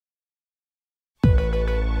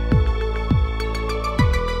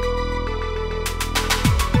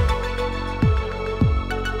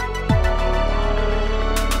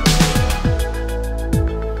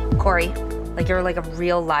You're like a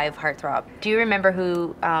real live heartthrob. Do you remember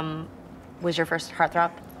who was your first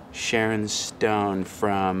heartthrob? Sharon Stone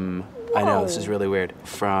from, Whoa. I know this is really weird,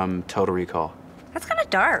 from Total Recall. That's kind of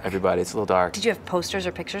dark. Everybody, it's a little dark. Did you have posters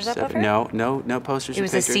or pictures up of her? No posters or pictures. It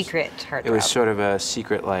was a secret heartthrob. It was sort of a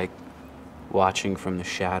secret, like, watching from the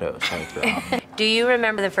shadows heartthrob. Do you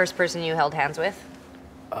remember the first person you held hands with?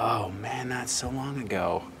 Oh man, that's so long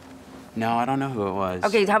ago. No, I don't know who it was.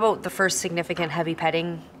 Okay, how about the first significant heavy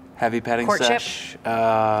petting? Heavy petting courtship? sesh?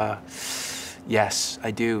 Yes,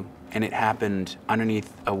 I do. And it happened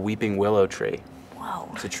underneath a weeping willow tree. Whoa.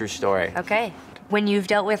 It's a true story. Okay. When you've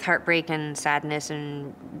dealt with heartbreak and sadness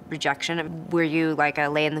and rejection, were you like a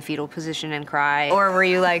lay in the fetal position and cry? Or were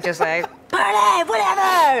you like just like, party,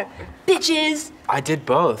 whatever, bitches? I did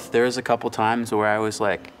both. There was a couple times where I was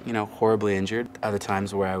like, you know, horribly injured. Other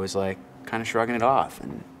times where I was like, kind of shrugging it off.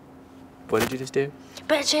 And what did you just do?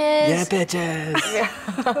 Bitches. Yeah,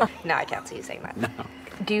 bitches. No, I can't see you saying that. No.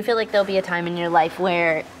 Do you feel like there'll be a time in your life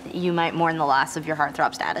where you might mourn the loss of your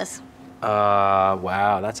heartthrob status?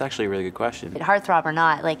 Wow, that's actually a really good question. Heartthrob or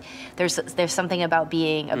not, like there's something about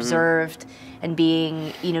being observed and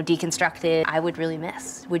being, you know, deconstructed. I would really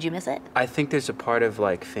miss. Would you miss it? I think there's a part of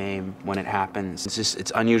like fame when it happens.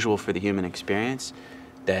 It's unusual for the human experience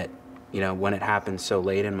that, you know, when it happens so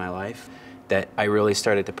late in my life, that I really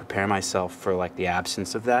started to prepare myself for like the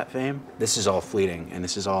absence of that fame. This is all fleeting, and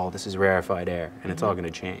this is rarefied air, and it's all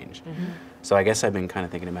gonna change. So I guess I've been kind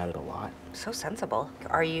of thinking about it a lot. So sensible.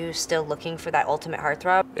 Are you still looking for that ultimate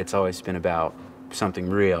heartthrob? It's always been about something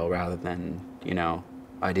real rather than, you know,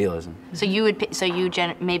 idealism. So you would,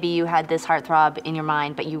 maybe you had this heartthrob in your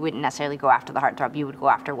mind, but you wouldn't necessarily go after the heartthrob. You would go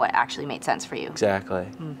after what actually made sense for you. Exactly.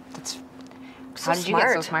 That's. So How did you get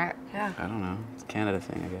so smart. smart? Yeah. I don't know. It's a Canada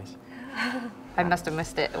thing, I guess. I must have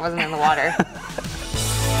missed it. It wasn't in the water.